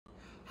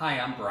Hi,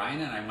 I'm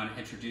Brian and I want to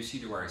introduce you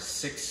to our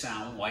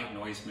 6-sound white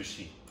noise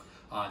machine.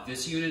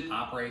 This unit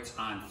operates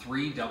on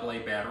 3 AA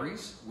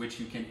batteries, which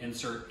you can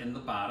insert in the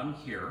bottom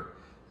here.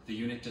 The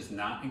unit does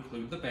not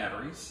include the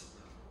batteries,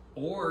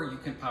 or you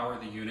can power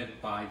the unit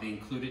by the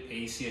included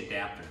AC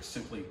adapter.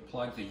 Simply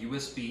plug the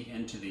USB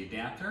into the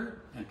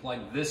adapter and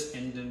plug this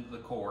into the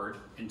cord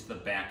into the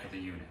back of the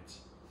unit.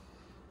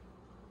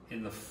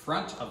 In the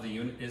front of the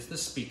unit is the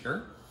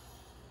speaker,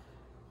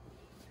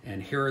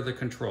 and here are the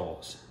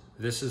controls.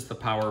 This is the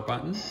power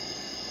button.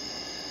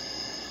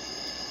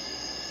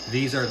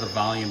 These are the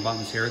volume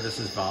buttons here. This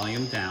is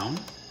volume down,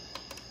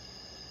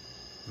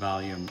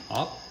 volume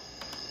up.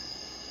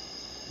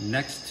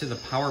 Next to the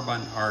power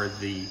button are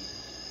the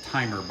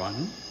timer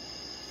button.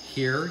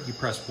 Here you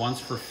press once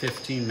for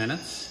 15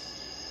 minutes,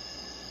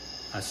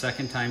 a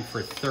second time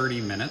for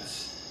 30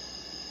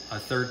 minutes, a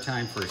third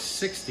time for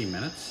 60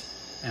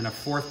 minutes, and a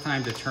fourth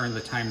time to turn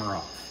the timer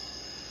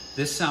off.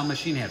 This sound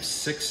machine has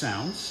 6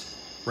 sounds.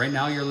 Right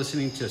now you're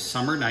listening to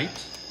Summer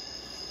Night.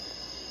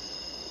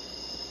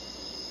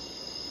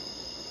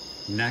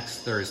 Next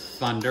there's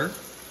Thunder,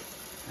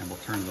 and we'll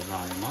turn the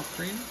volume up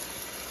for you.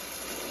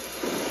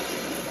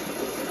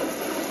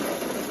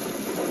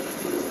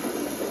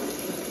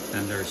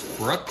 Then there's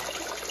Brook.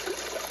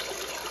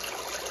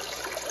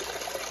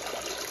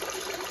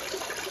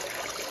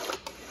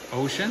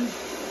 Ocean.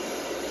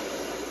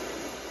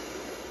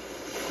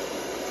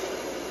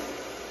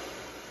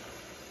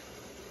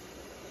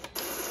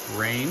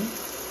 Rain.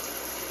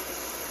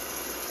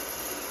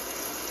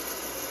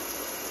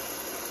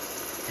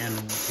 And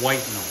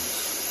white noise.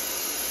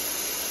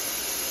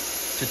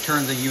 To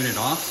turn the unit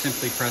off,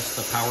 simply press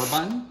the power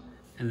button,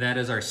 and that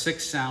is our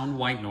 6-sound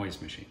white noise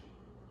machine.